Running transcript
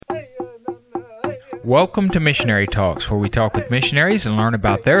Welcome to Missionary Talks, where we talk with missionaries and learn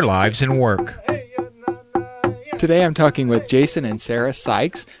about their lives and work. Today I'm talking with Jason and Sarah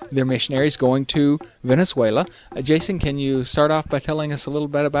Sykes. They're missionaries going to Venezuela. Jason, can you start off by telling us a little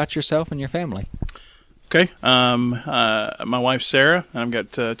bit about yourself and your family? Okay. My wife's Sarah, and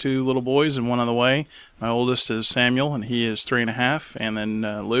I've got two little boys and one on the way. My oldest is Samuel, and he is 3.5, and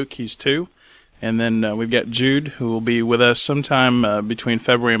then Luke, he's 2. And then we've got Jude, who will be with us sometime between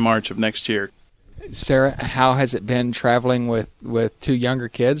February and March of next year. Sarah, how has it been traveling with two younger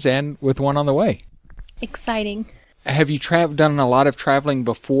kids and with one on the way? Exciting. Have you done a lot of traveling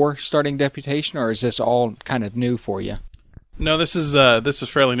before starting deputation, or is this all kind of new for you? No, this is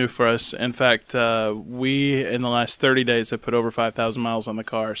fairly new for us. In fact, we in the last 30 days have put over 5,000 miles on the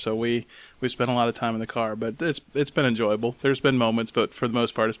car, so we spent a lot of time in the car. But it's been enjoyable. There's been moments, but for the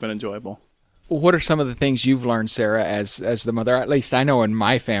most part, it's been enjoyable. What are some of the things you've learned, Sarah, as the mother? At least I know in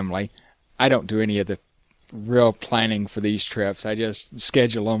my family, I don't do any of the real planning for these trips. I just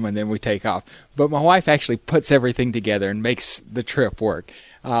schedule them and then we take off. But my wife actually puts everything together and makes the trip work.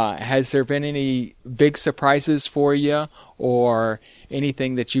 Has there been any big surprises for you or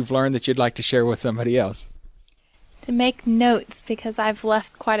anything that you've learned that you'd like to share with somebody else? To make notes, because I've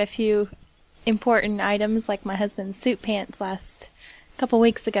left quite a few important items, like my husband's suit pants last couple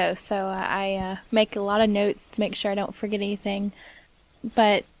weeks ago. So I make a lot of notes to make sure I don't forget anything.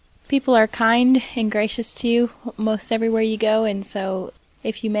 But people are kind and gracious to you most everywhere you go, and so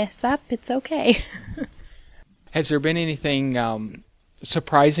if you mess up, it's okay. Has there been anything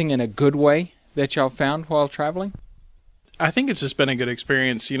surprising in a good way that y'all found while traveling? I think it's just been a good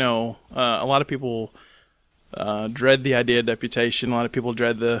experience. You know, a lot of people dread the idea of deputation. A lot of people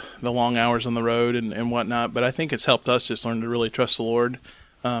dread the long hours on the road and whatnot, but I think it's helped us just learn to really trust the Lord.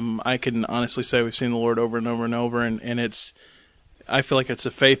 I can honestly say we've seen the Lord over and over and over, and I feel like it's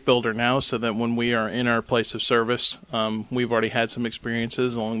a faith builder now, so that when we are in our place of service, we've already had some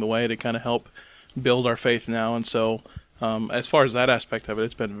experiences along the way to kind of help build our faith now. And so as far as that aspect of it,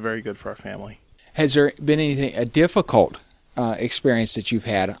 it's been very good for our family. Has there been a difficult experience that you've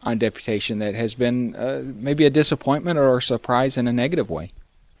had on deputation that has been maybe a disappointment or a surprise in a negative way?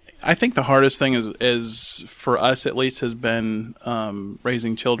 I think the hardest thing is for us at least has been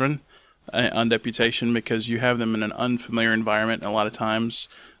raising children on deputation, because you have them in an unfamiliar environment, and a lot of times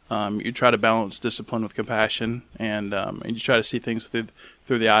you try to balance discipline with compassion, and you try to see things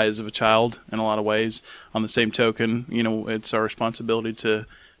through the eyes of a child in a lot of ways. On the same token, you know, it's our responsibility to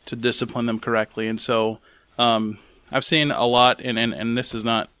discipline them correctly. And so I've seen a lot, and this is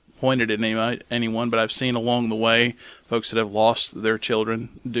not pointed at anyone, but I've seen along the way folks that have lost their children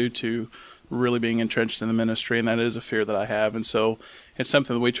due to really being entrenched in the ministry, and that is a fear that I have. And so it's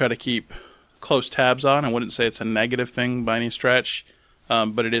something that we try to keep close tabs on. I wouldn't say it's a negative thing by any stretch,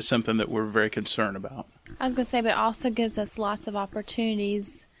 but it is something that we're very concerned about. I was going to say, but it also gives us lots of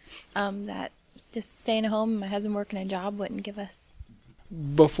opportunities that just staying at home and my husband working a job wouldn't give us.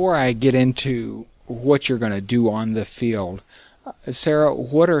 Before I get into what you're going to do on the field, Sarah,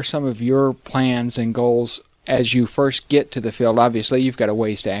 what are some of your plans and goals as you first get to the field? Obviously, you've got a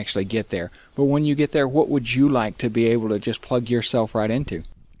ways to actually get there. But when you get there, what would you like to be able to just plug yourself right into?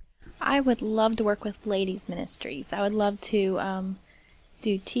 I would love to work with ladies' ministries. I would love to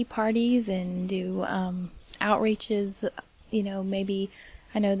do tea parties and do outreaches. You know, maybe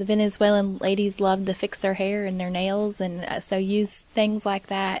I know the Venezuelan ladies love to fix their hair and their nails, and so use things like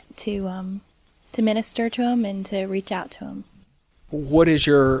that to minister to them and to reach out to them. What is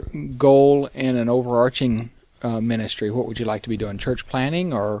your goal in an overarching ministry? What would you like to be doing? Church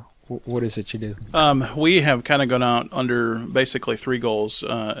planning, or what is it you do? We have kind of gone out under basically 3 goals: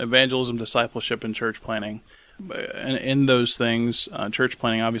 evangelism, discipleship, and church planning. And in those things, church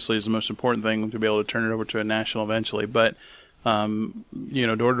planning obviously is the most important thing, to be able to turn it over to a national eventually. But you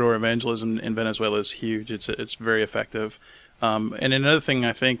know, door-to-door evangelism in Venezuela is huge. It's very effective. And another thing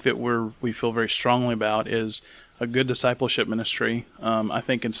I think that we feel very strongly about is a good discipleship ministry. I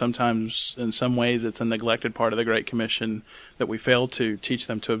think in some ways it's a neglected part of the Great Commission that we fail to teach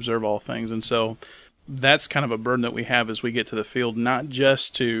them to observe all things. And so that's kind of a burden that we have as we get to the field, not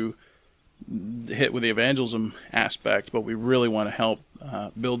just to hit with the evangelism aspect, but we really want to help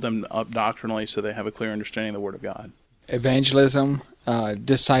build them up doctrinally so they have a clear understanding of the Word of God. Evangelism,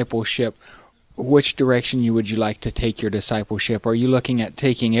 discipleship. Which direction would you like to take your discipleship? Are you looking at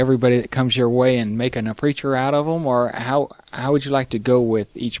taking everybody that comes your way and making a preacher out of them, or how would you like to go with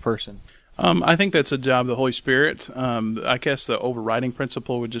each person? I think that's a job of the Holy Spirit. I guess the overriding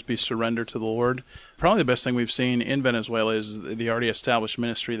principle would just be surrender to the Lord. Probably the best thing we've seen in Venezuela is the already established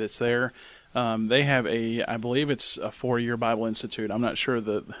ministry that's there. They have I believe it's a 4-year Bible Institute. I'm not sure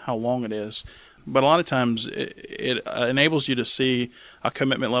how long it is, but a lot of times it enables you to see a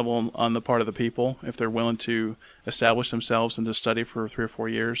commitment level on the part of the people if they're willing to establish themselves and to study for 3 or 4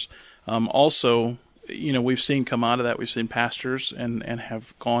 years. Also, we've seen come out of that. We've seen pastors and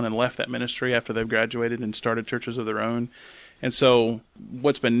have gone and left that ministry after they've graduated and started churches of their own. And so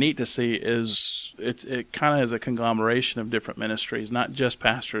what's been neat to see is it kind of is a conglomeration of different ministries, not just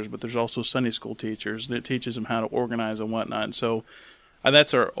pastors, but there's also Sunday school teachers, and it teaches them how to organize and whatnot. And so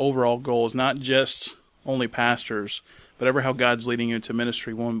that's our overall goal, is not just only pastors, but ever how God's leading you into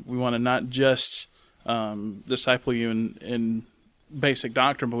ministry. We want to not just disciple you in basic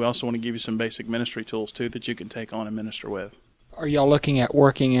doctrine, but we also want to give you some basic ministry tools too that you can take on and minister with. Are y'all looking at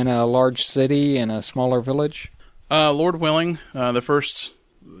working in a large city, in a smaller village? Lord willing, the first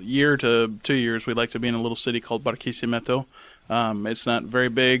year to 2 years, we'd like to be in a little city called Barquisimeto. It's not very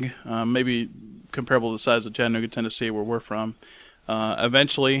big, maybe comparable to the size of Chattanooga, Tennessee, where we're from.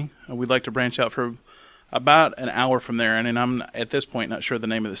 Eventually, we'd like to branch out for about an hour from there, and I'm at this point not sure the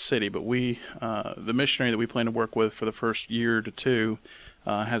name of the city, but the missionary that we plan to work with for the first year to 2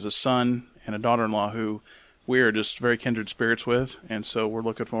 has a son and a daughter-in-law who we are just very kindred spirits with, and so we're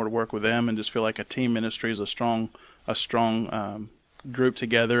looking forward to work with them and just feel like a team ministry is a strong group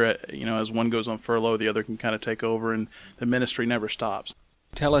together. As one goes on furlough, the other can kind of take over, and the ministry never stops.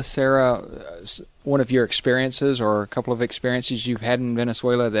 Tell us, Sarah, one of your experiences or a couple of experiences you've had in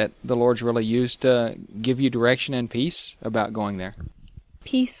Venezuela that the Lord's really used to give you direction and peace about going there.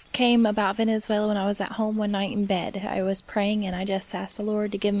 Peace came about Venezuela when I was at home one night in bed. I was praying, and I just asked the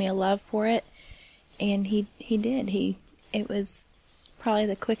Lord to give me a love for it, and He did. It was probably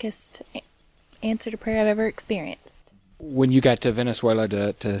the quickest answer to prayer I've ever experienced. When you got to Venezuela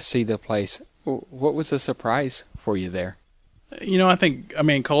to see the place, what was a surprise for you there? I think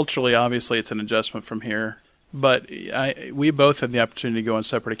culturally, obviously, it's an adjustment from here. But we both had the opportunity to go on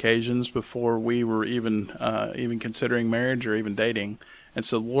separate occasions before we were even considering marriage or even dating. And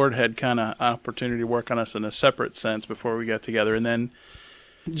so the Lord had kind of opportunity to work on us in a separate sense before we got together. And then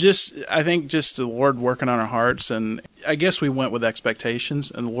I think the Lord working on our hearts. And I guess we went with expectations,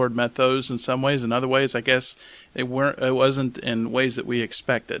 and the Lord met those in some ways. In other ways, I guess it wasn't in ways that we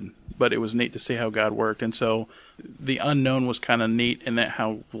expected. But it was neat to see how God worked. And so the unknown was kind of neat in that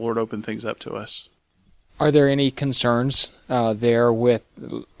how the Lord opened things up to us. Are there any concerns there with,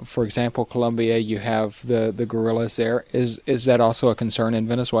 for example, Colombia? You have the guerrillas there. Is that also a concern in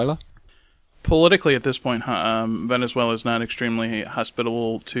Venezuela? Politically, at this point, Venezuela is not extremely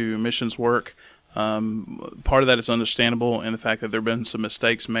hospitable to missions work. Part of that is understandable in the fact that there have been some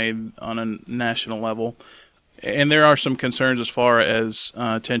mistakes made on a national level. And there are some concerns as far as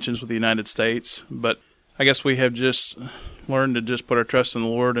tensions with the United States. But I guess we have just learned to just put our trust in the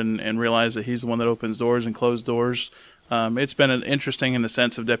Lord and realize that He's the one that opens doors and closes doors. It's been interesting in the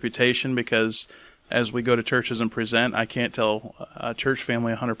sense of deputation, because as we go to churches and present, I can't tell a church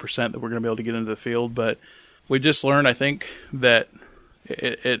family 100% that we're going to be able to get into the field. But we just learned, I think, that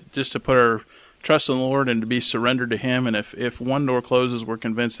it just to put our trust in the Lord and to be surrendered to Him. And if one door closes, we're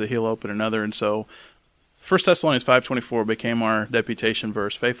convinced that He'll open another. And so 1 Thessalonians 5:24 became our deputation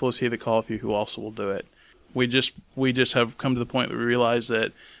verse. Faithful is He that calleth you, who also will do it. We just have come to the point that we realize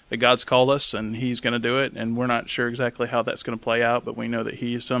that God's called us and He's going to do it, and we're not sure exactly how that's going to play out, but we know that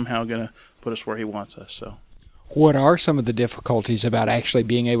He is somehow going to put us where He wants us. So, what are some of the difficulties about actually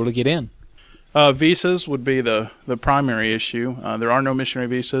being able to get in? Visas would be the primary issue. There are no missionary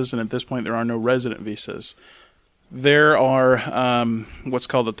visas, and at this point there are no resident visas. There are what's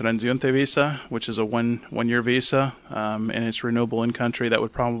called a transiente visa, which is a one-year visa, and it's renewable in country. That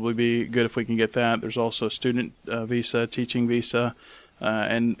would probably be good if we can get that. There's also a student visa, teaching visa,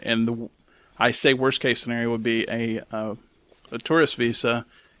 I say worst case scenario would be a tourist visa.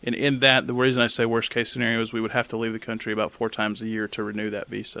 And in that, the reason I say worst case scenario is we would have to leave the country about 4 times a year to renew that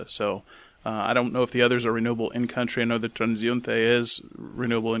visa. So I don't know if the others are renewable in country. I know the transiente is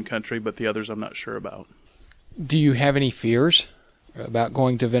renewable in country, but the others I'm not sure about. Do you have any fears about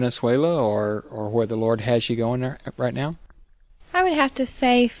going to Venezuela or where the Lord has you going there right now? I would have to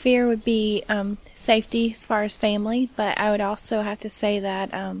say fear would be safety as far as family, but I would also have to say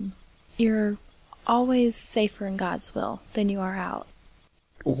that you're always safer in God's will than you are out.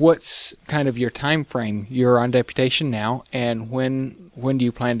 What's kind of your time frame? You're on deputation now, and when do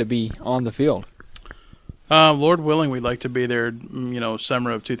you plan to be on the field? Lord willing, we'd like to be there,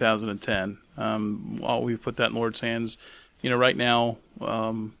 summer of 2010. While we've put that in the Lord's hands, right now,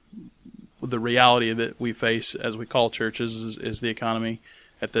 the reality that we face as we call churches is the economy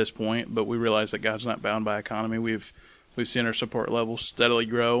at this point. But we realize that God's not bound by economy. We've seen our support levels steadily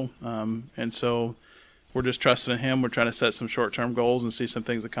grow, and so we're just trusting in Him. We're trying to set some short-term goals and see some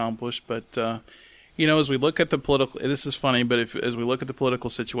things accomplished. But, as we look at the political, this is funny, but as we look at the political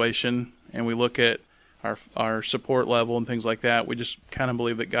situation and we look at our support level and things like that, we just kind of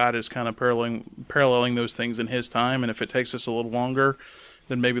believe that God is kind of paralleling those things in His time. And if it takes us a little longer,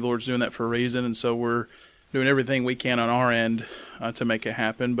 then maybe the Lord's doing that for a reason. And so we're doing everything we can on our end to make it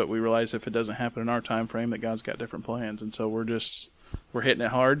happen. But we realize if it doesn't happen in our time frame, that God's got different plans. And so we're hitting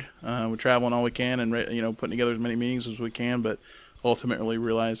it hard. We're traveling all we can and putting together as many meetings as we can. But ultimately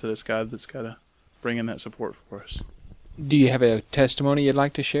realize that it's God that's got to bring in that support for us. Do you have a testimony you'd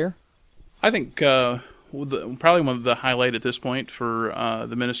like to share? I think probably one of the highlight at this point for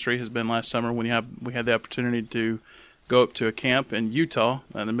the ministry has been last summer when we had the opportunity to go up to a camp in Utah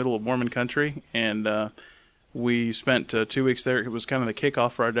in the middle of Mormon country, and we spent 2 weeks there. It was kind of the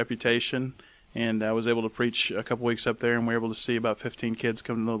kickoff for our deputation, and I was able to preach a couple weeks up there, and we were able to see about 15 kids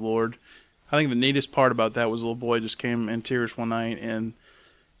come to the Lord. I think the neatest part about that was a little boy just came in tears one night, and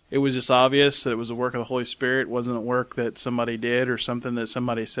it was just obvious that it was a work of the Holy Spirit. It wasn't a work that somebody did or something that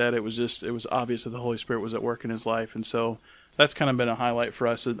somebody said. It was obvious that the Holy Spirit was at work in his life. And so that's kind of been a highlight for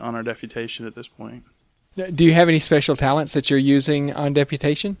us on our deputation at this point. Do you have any special talents that you're using on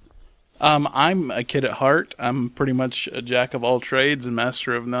deputation? I'm a kid at heart. I'm pretty much a jack of all trades and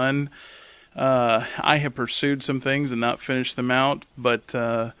master of none. I have pursued some things and not finished them out, but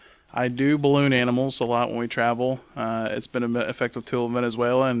I do balloon animals a lot when we travel. It's been an effective tool in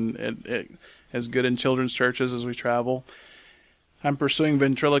Venezuela, and it is good in children's churches as we travel. I'm pursuing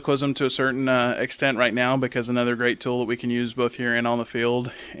ventriloquism to a certain extent right now because another great tool that we can use both here and on the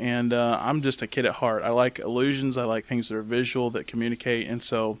field. And I'm just a kid at heart. I like illusions. I like things that are visual, that communicate. And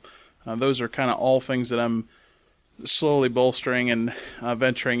so those are kind of all things that I'm slowly bolstering and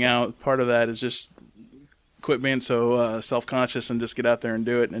venturing out. Part of that is just quit being so self-conscious and just get out there and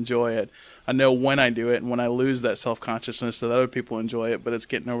do it and enjoy it. I know when I do it and when I lose that self-consciousness that other people enjoy it, but it's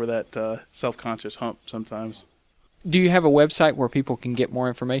getting over that self-conscious hump sometimes. Do you have a website where people can get more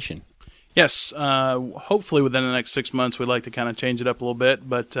information? Yes. Hopefully within the next 6 months we'd like to kind of change it up a little bit,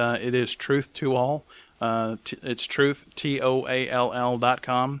 but it is Truth to All. It's truth,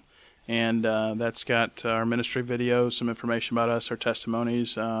 TOALL.com. And that's got our ministry videos, some information about us, our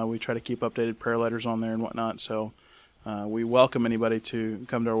testimonies. We try to keep updated prayer letters on there and whatnot. So we welcome anybody to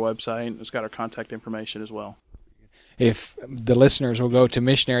come to our website. It's got our contact information as well. If the listeners will go to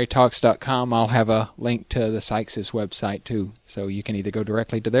missionarytalks.com, I'll have a link to the Sykes' website too. So you can either go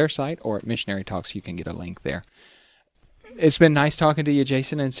directly to their site or at Missionary Talks, you can get a link there. It's been nice talking to you,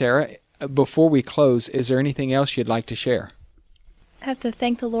 Jason and Sarah. Before we close, is there anything else you'd like to share? I have to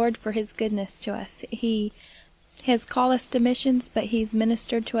thank the Lord for His goodness to us. He has called us to missions, but He's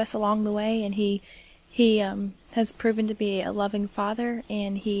ministered to us along the way, and He has proven to be a loving Father,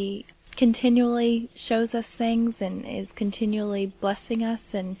 and He continually shows us things and is continually blessing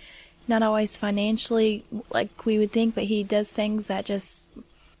us, and not always financially like we would think, but He does things that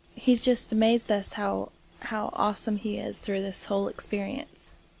He's just amazed us how awesome He is through this whole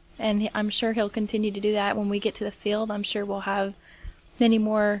experience. And I'm sure He'll continue to do that when we get to the field. I'm sure we'll have many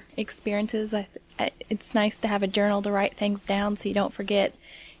more experiences. It's nice to have a journal to write things down so you don't forget.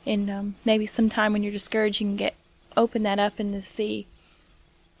 And maybe sometime when you're discouraged, you can open that up and to see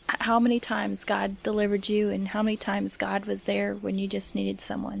how many times God delivered you and how many times God was there when you just needed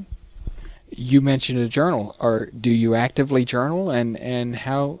someone. You mentioned a journal, or do you actively journal? And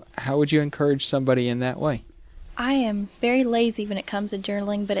how would you encourage somebody in that way? I am very lazy when it comes to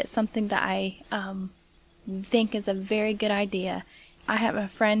journaling, but it's something that I think is a very good idea. I have a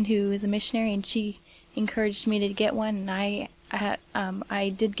friend who is a missionary, and she encouraged me to get one, and I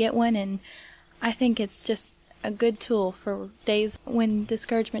did get one, and I think it's just a good tool for days when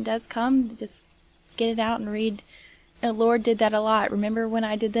discouragement does come. Just get it out and read. The Lord did that a lot. Remember when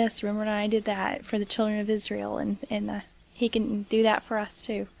I did this? Remember when I did that for the children of Israel? And He can do that for us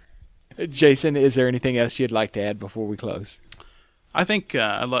too. Jason, is there anything else you'd like to add before we close? I think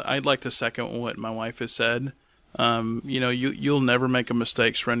I'd like to second what my wife has said. You'll never make a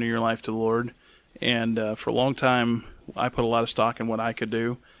mistake surrendering your life to the Lord. And for a long time, I put a lot of stock in what I could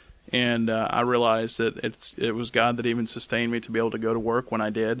do. And I realized that it was God that even sustained me to be able to go to work when I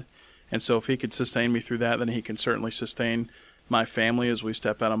did. And so if He could sustain me through that, then He can certainly sustain my family as we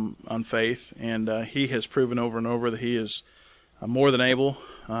step out on faith. And He has proven over and over that He is more than able.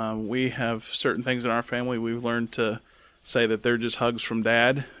 We have certain things in our family we've learned to say that they're just hugs from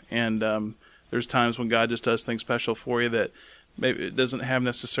Dad. And there's times when God just does things special for you that maybe it doesn't have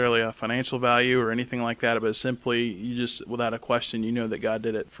necessarily a financial value or anything like that, but simply you just, without a question, you know that God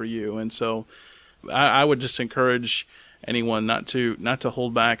did it for you. And so I would just encourage anyone not to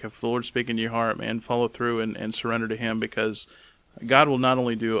hold back. If the Lord's speaking to your heart, man, follow through and surrender to Him, because God will not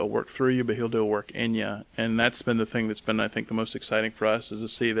only do a work through you, but He'll do a work in you. And that's been the thing that's been, I think, the most exciting for us, is to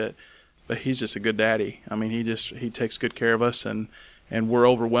see that He's just a good daddy. I mean, He takes good care of us, and we're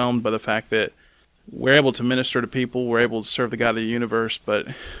overwhelmed by the fact that we're able to minister to people, we're able to serve the God of the universe, but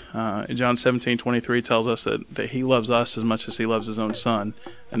John 17:23 tells us that He loves us as much as He loves His own Son,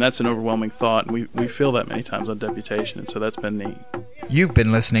 and that's an overwhelming thought, and we feel that many times on deputation, and so that's been neat. You've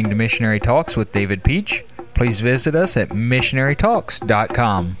been listening to Missionary Talks with David Peach. Please visit us at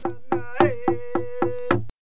missionarytalks.com.